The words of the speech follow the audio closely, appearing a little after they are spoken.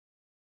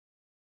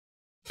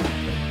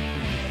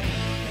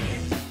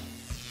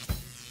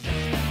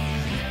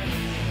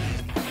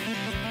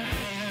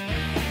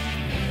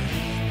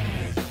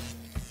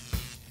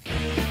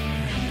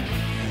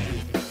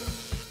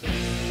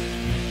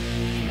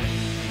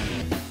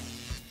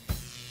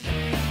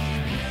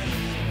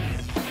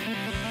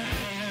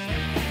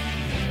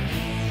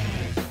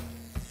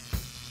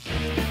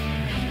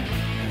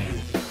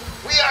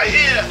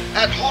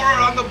at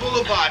Horror on the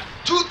Boulevard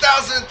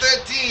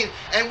 2013,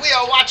 and we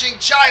are watching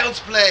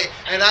Child's Play,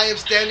 and I am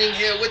standing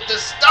here with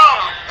the star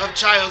of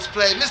Child's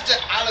Play, Mr.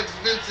 Alex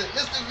Vincent.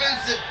 Mr.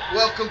 Vincent,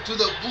 welcome to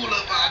the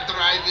Boulevard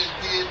Drive-In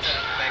Theater.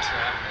 Thanks for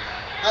having me,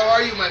 man. How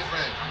are you, my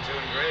friend? I'm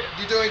doing great.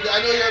 You're doing good.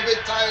 I know you're a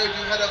bit tired.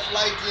 You had a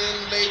flight in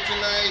late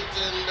tonight,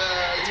 and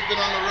you've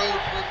been on the road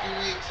for a few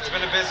weeks. It's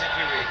been a busy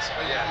few weeks,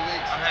 but yeah,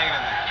 I'm hanging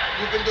in there.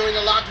 You've been doing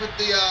a lot with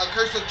the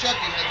Curse of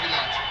Chucky, have you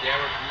not? Yeah,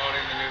 we're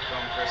promoting the new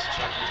film Curse of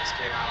Chucky. Just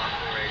came out on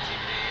Blu-ray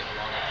DVD,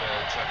 along with the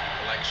Chucky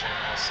collection,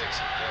 all 6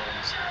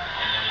 films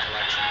in one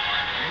collection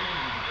finally,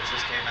 which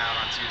just came out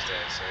on Tuesday,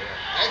 so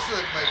yeah.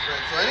 Excellent, my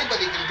friend. So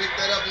anybody can pick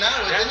that up now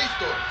at any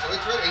store. So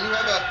it's ready. And you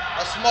have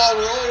a small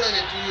role in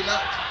it, do you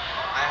not?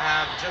 I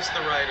have just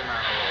the right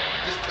amount of role.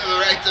 Just the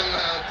right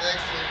amount.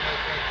 Excellent, my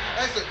friend.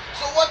 Excellent.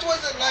 So what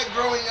was it like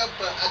growing up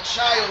a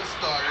child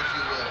star, if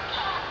you will?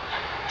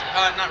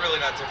 Not really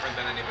that different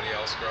than anybody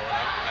else growing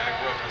up. I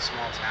grew up in a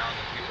small town.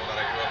 The people that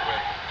I grew up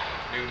with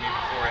knew me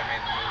before I made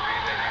the movie.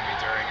 They knew me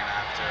during and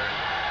after.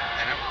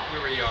 And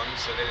we were young,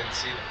 so they didn't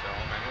see the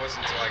film. And it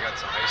wasn't until I got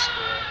to high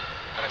school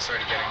that I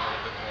started getting a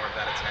little bit more of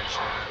that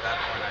attention. And at that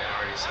point, I had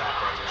already stopped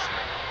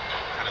auditioning,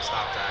 kind of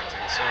stopped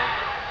acting. So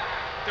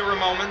there were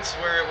moments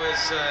where it was,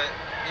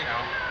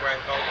 where I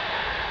felt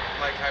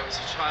like I was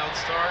a child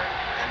star,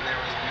 and there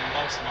was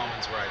most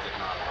moments where I did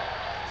not at all.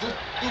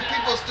 Do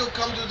people still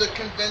come to the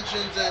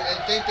conventions and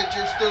think that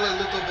you're still a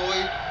little boy?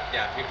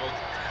 Yeah, people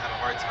have a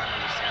hard time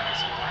understanding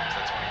sometimes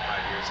that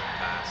 25 years have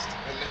passed.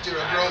 And that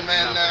you're a grown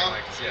man now?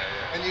 Yeah.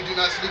 And you do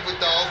not sleep with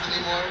dolls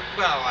anymore?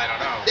 Well, I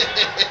don't know.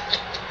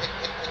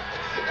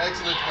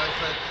 Excellent, my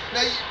friend.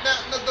 Now,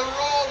 the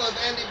role of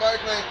Andy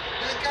Barclay,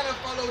 that kind of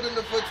followed in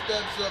the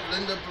footsteps of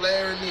Linda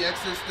Blair in The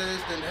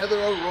Exorcist and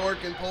Heather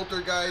O'Rourke in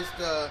Poltergeist.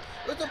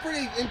 It was a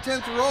pretty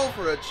intense role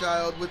for a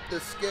child with the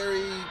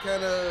scary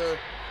kind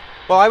of...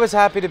 Well, I was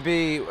happy to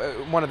be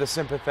one of the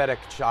sympathetic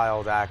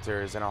child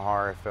actors in a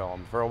horror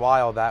film. For a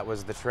while, that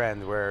was the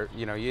trend where,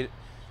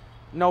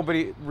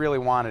 nobody really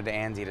wanted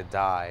Andy to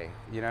die.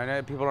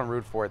 People don't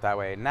root for it that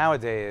way.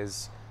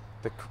 Nowadays,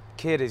 the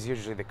kid is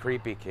usually the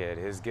creepy kid.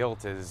 His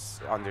guilt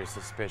is under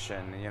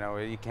suspicion.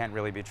 You can't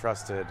really be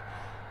trusted.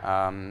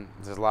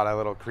 There's a lot of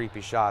little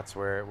creepy shots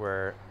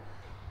where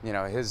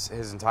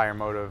his entire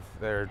motive,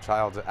 their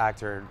child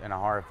actor in a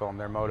horror film,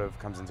 their motive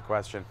comes into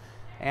question.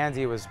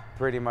 Andy was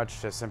pretty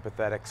much a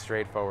sympathetic,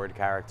 straightforward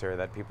character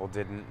that people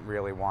didn't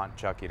really want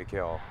Chucky to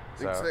kill.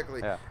 So,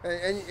 exactly. Yeah.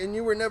 And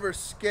you were never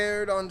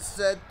scared on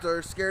set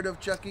or scared of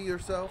Chucky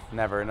yourself?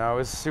 Never. No, it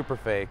was super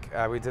fake.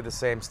 We did the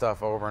same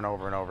stuff over and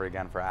over and over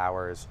again for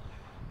hours.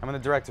 And when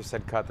the director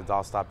said cut, the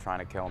doll stopped trying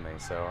to kill me.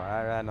 So I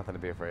had nothing to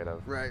be afraid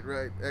of. Right.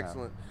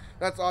 Excellent.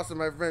 That's awesome,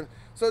 my friend.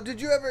 So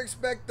did you ever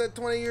expect that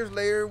 20 years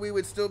later we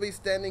would still be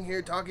standing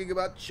here talking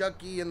about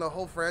Chucky and the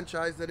whole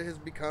franchise that it has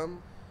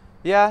become?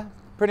 Yeah.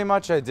 Pretty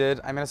much I did.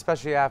 I mean,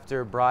 especially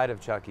after Bride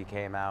of Chucky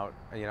came out,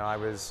 I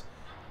was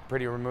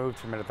pretty removed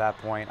from it at that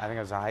point. I think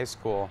I was in high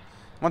school.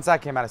 Once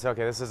that came out, I said,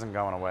 okay, this isn't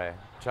going away.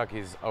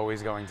 Chucky's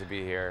always going to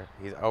be here.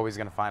 He's always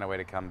going to find a way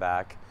to come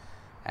back.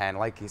 And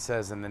like he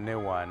says in the new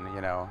one,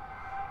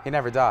 he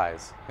never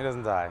dies. He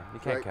doesn't die. You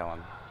can't kill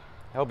him.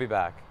 He'll be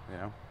back,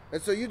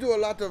 And so you do a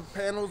lot of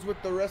panels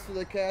with the rest of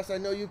the cast. I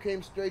know you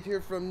came straight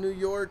here from New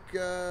York.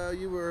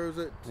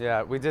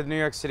 Yeah, we did New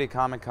York City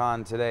Comic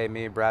Con today.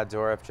 Me, Brad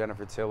Dourif,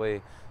 Jennifer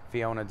Tilly,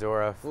 Fiona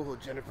Dourif. Oh,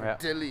 Jennifer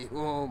Tilly.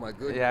 Oh, my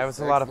goodness. Yeah, it was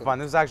a lot of fun.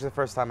 This was actually the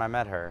first time I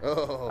met her.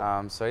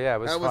 Oh. So yeah, it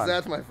was fun. How was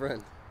that, my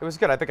friend? It was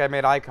good. I think I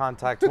made eye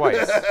contact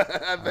twice.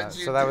 I bet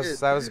you so that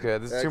did. was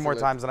good. This is 2 more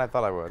times than I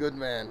thought I would. Good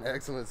man.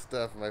 Excellent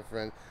stuff, my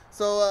friend.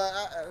 So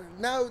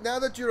now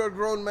that you're a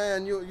grown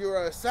man,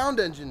 you're a sound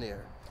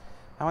engineer.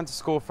 I went to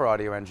school for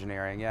audio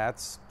engineering. Yeah,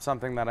 it's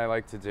something that I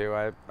like to do.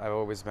 I've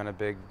always been a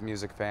big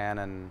music fan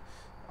and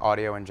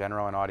audio in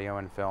general and audio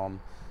and film.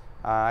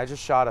 I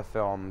just shot a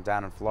film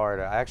down in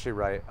Florida. I actually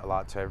write a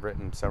lot too. I've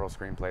written several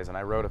screenplays, and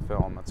I wrote a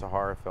film. It's a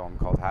horror film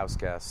called House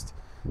Guest.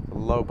 A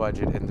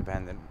low-budget,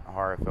 independent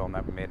horror film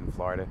that we made in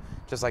Florida.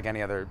 Just like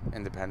any other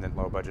independent,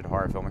 low-budget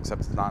horror film, except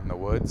it's not in the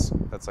woods.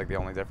 That's like the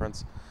only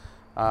difference.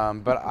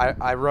 But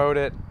I wrote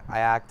it, I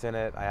act in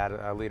it, I had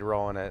a lead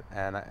role in it,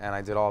 and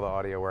I did all the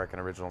audio work and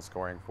original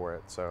scoring for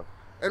it. So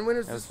and when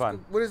is this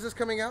fun? When is this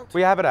coming out?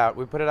 We have it out.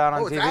 We put it out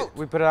on DVD. Out?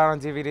 We put it out on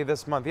DVD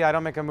this month. Yeah, I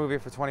don't make a movie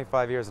for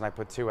 25 years, and I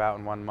put 2 out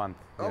in 1 month.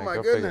 Oh my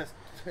goodness!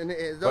 And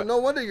no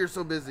wonder you're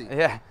so busy.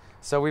 Yeah.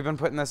 So we've been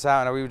putting this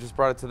out, and we just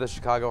brought it to the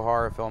Chicago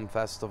Horror Film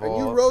Festival.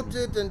 And you wrote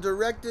it and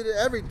directed it,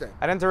 everything.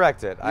 I didn't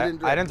direct it. I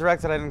didn't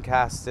direct it. I didn't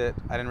cast it.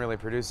 I didn't really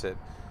produce it.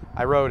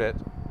 I wrote it.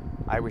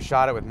 We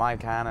shot it with my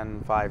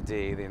Canon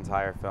 5D, the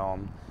entire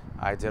film.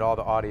 I did all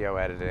the audio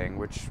editing,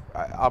 which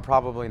I'll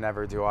probably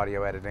never do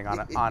audio editing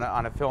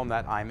on a film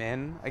that I'm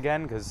in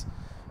again, because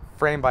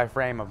frame by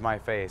frame of my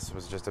face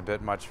was just a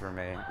bit much for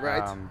me.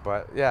 Right.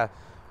 But yeah,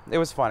 it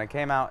was fun. It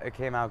came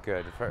out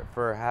good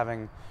for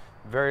having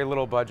very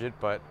little budget,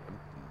 but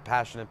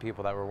passionate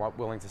people that were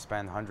willing to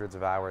spend hundreds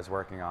of hours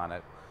working on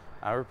it.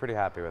 We're pretty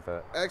happy with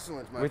it.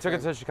 Excellent, my We took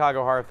it friend. to the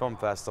Chicago Horror Film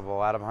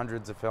Festival. Out of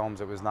hundreds of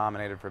films, it was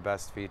nominated for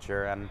Best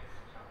Feature, and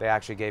they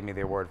actually gave me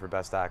the award for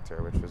Best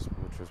Actor, which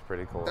was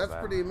pretty cool. That's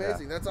pretty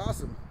amazing. Yeah. That's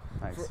awesome.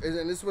 Nice.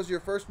 And this was your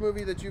first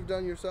movie that you've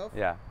done yourself?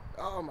 Yeah.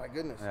 Oh my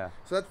goodness. Yeah.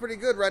 So that's pretty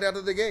good right out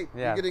of the gate.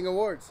 Yeah. You're getting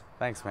awards.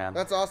 Thanks, man.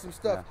 That's awesome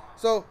stuff. Yeah.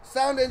 So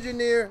sound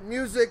engineer,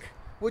 music.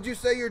 Would you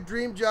say your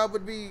dream job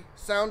would be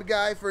sound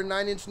guy for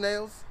Nine Inch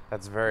Nails?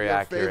 That's very Your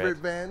accurate.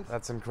 favorite band?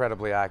 That's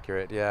incredibly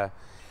accurate, yeah.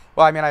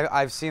 Well, I mean,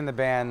 I've seen the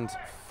band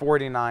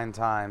 49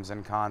 times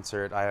in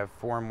concert. I have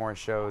 4 more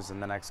shows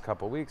in the next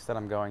couple weeks that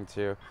I'm going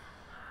to.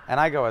 And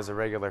I go as a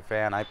regular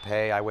fan. I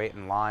pay, I wait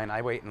in line.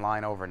 I wait in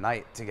line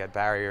overnight to get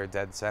Barrier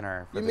dead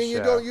center for You the mean show.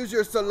 you don't use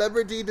your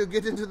celebrity to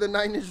get into the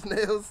Nine Inch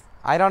Nails?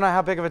 I don't know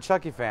how big of a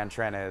Chucky fan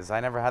Trent is. I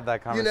never had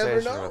that You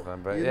conversation never know. with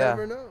him. But you yeah.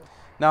 never know.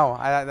 No,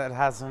 that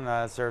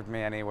hasn't served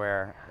me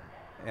anywhere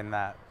in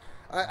that.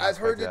 I've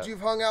heard that yet. you've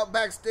hung out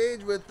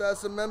backstage with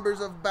some members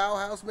of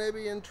Bauhaus,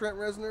 maybe, and Trent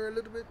Reznor a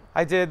little bit.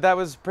 I did. That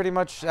was pretty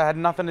much, had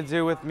nothing to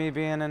do with me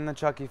being in the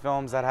Chucky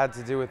films. That had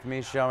to do with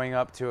me showing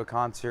up to a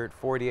concert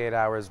 48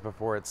 hours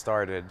before it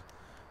started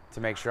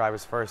to make sure I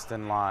was first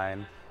in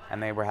line.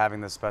 And they were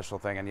having this special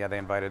thing. And yeah, they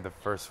invited the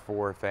first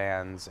 4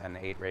 fans and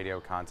 8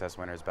 radio contest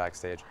winners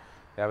backstage.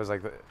 That was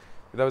like,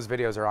 those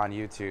videos are on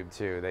YouTube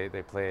too.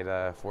 They played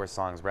 4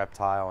 songs,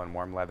 Reptile and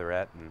Warm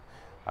Leatherette,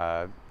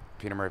 and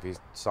Peter Murphy's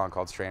song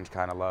called Strange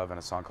Kind of Love and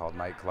a song called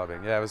Night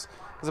Clubbing. Yeah, it was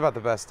about the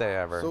best day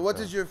ever. So what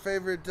is your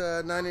favorite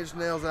Nine Inch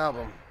Nails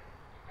album?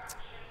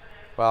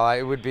 Well,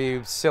 it would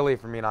be silly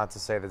for me not to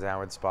say The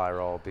Downward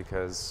Spiral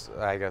because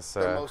I guess...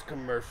 The most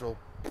commercial.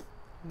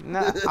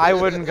 Nah, I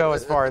wouldn't go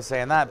as far as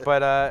saying that,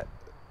 but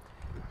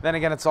then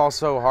again, it's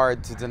also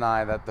hard to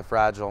deny that The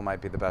Fragile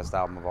might be the best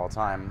album of all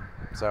time.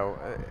 So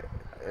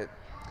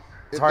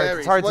it's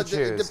hard to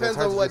choose. It depends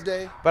on what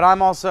day. But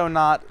I'm also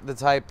not the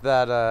type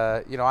that,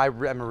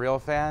 I'm a real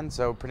fan,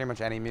 so pretty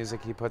much any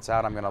music he puts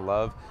out I'm going to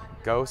love.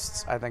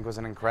 Ghosts, I think, was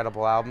an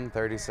incredible album,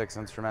 36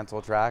 instrumental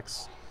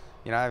tracks.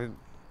 You know,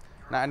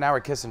 now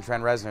we're kissing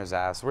Trent Reznor's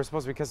ass. We're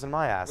supposed to be kissing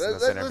my ass in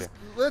this interview.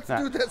 Let's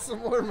do that some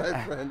more,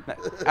 my friend.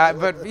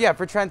 But yeah,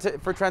 for Trent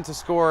to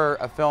score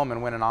a film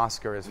and win an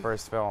Oscar, his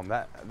first film,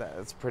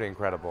 that's pretty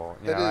incredible.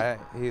 You know,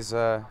 he's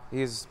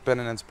been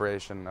an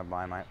inspiration of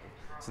mine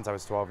since I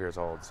was 12 years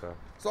old.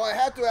 So I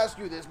had to ask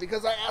you this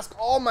because I ask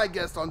all my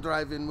guests on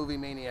Drive-In Movie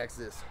Maniacs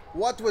this.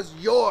 What was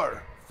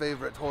your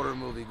favorite horror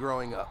movie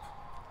growing up?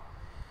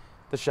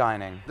 The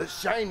Shining. The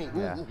Shining.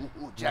 Yeah.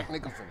 Ooh, Jack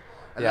Nicholson.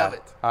 I Yeah, love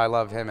it. I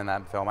loved him in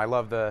that film. I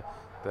love the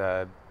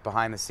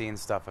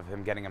behind-the-scenes stuff of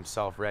him getting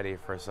himself ready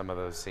for some of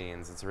those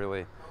scenes. It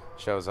really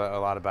shows a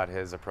lot about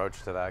his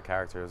approach to that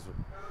character.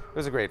 It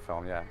was a great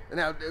film, yeah.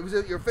 Now, was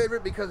it your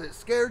favorite because it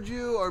scared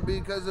you or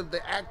because of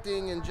the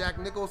acting and Jack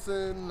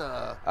Nicholson?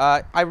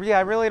 I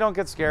really don't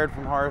get scared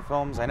from horror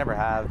films. I never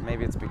have.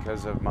 Maybe it's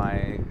because of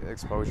my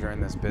exposure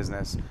in this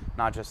business,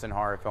 not just in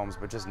horror films,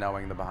 but just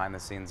knowing the behind the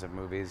scenes of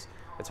movies.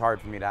 It's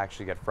hard for me to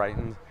actually get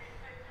frightened.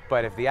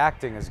 But if the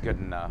acting is good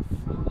enough,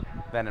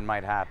 then it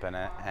might happen.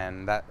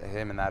 And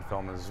him in that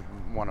film is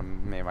one of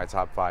my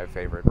top 5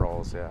 favorite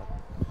roles, yeah.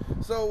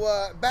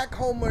 So back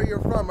home where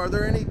you're from, are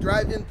there any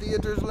drive-in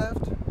theaters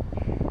left?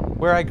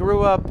 Where I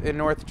grew up in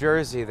North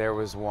Jersey, there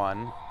was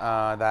one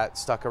that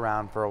stuck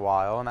around for a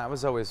while, and that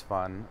was always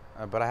fun.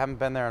 But I haven't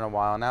been there in a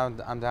while. Now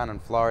I'm down in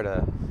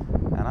Florida,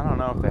 and I don't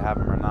know if they have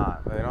them or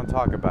not. They don't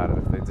talk about it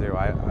if they do.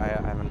 I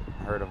haven't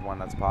heard of one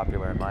that's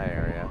popular in my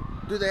area.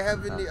 Do they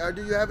have any?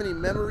 Do you have any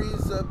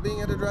memories of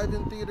being at a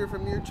drive-in theater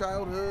from your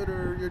childhood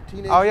or your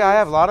teenage Oh yeah, I years?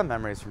 have a lot of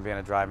memories from being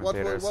at drive-in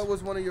theaters. What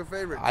was one of your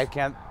favorites? I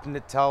can't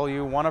tell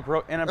you one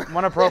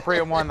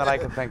appropriate one that I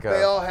can think of.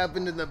 They all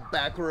happened in the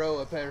back row,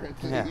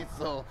 apparently. Yeah.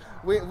 So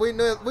we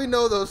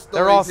know those stories.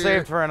 They're all here.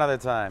 saved for another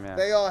time. Yeah.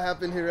 They all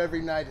happen here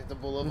every night at the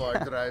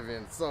Boulevard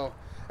Drive-In. So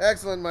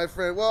excellent, my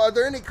friend. Well, are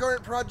there any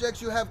current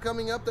projects you have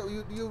coming up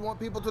that you want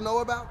people to know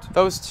about?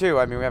 Those 2.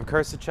 I mean, we have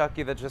Curse of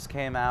Chucky that just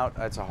came out.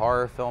 It's a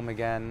horror film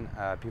again.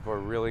 People are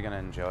really going to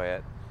enjoy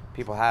it.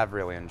 People have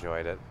really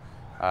enjoyed it.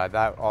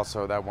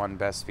 That won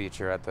Best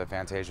Feature at the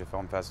Fantasia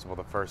Film Festival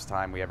the first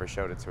time we ever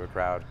showed it to a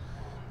crowd.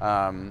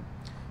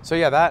 So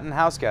yeah, that and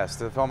House Guest,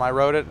 the film. I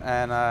wrote it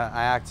and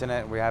I act in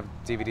it. We have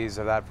DVDs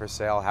of that for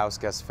sale,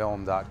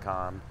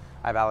 houseguestfilm.com.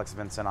 I have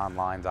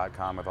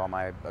alexvincentonline.com with all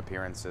my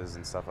appearances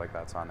and stuff like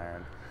that's on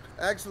there.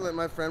 Excellent,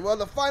 my friend. Well,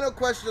 the final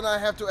question I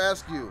have to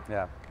ask you.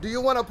 Yeah. Do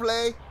you want to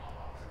play?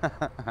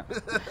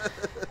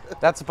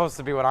 That's supposed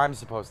to be what I'm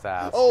supposed to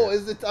ask. Oh,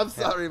 is it? I'm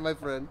sorry, my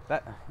friend.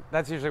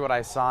 That's usually what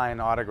I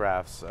sign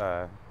autographs,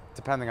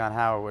 depending on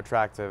how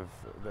attractive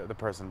the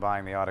person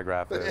buying the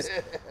autograph is.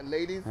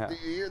 Ladies, Yeah. do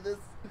you hear this?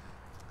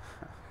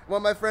 Well,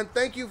 my friend,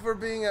 thank you for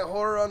being at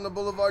Horror on the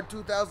Boulevard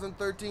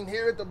 2013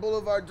 here at the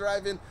Boulevard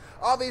Drive-In.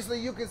 Obviously,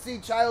 you can see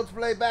Child's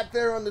Play back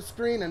there on the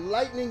screen and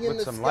lightning in With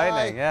the some sky.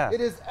 lightning, yeah.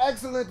 It is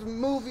excellent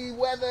movie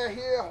weather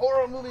here,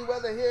 horror movie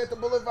weather here at the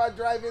Boulevard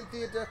Drive-In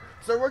Theater.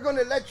 So we're going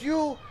to let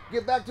you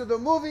get back to the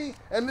movie.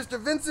 And Mr.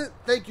 Vincent,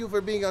 thank you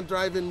for being on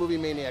Drive-In Movie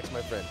Maniacs,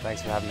 my friend.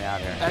 Thanks for having me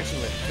out here.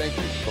 Excellent. Thank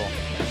you. Cool.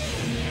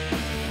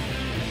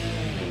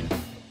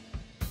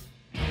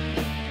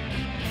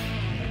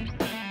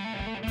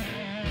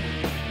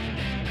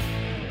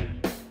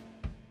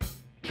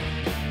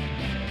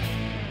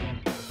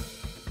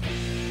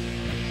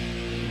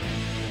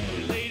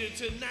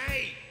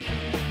 tonight.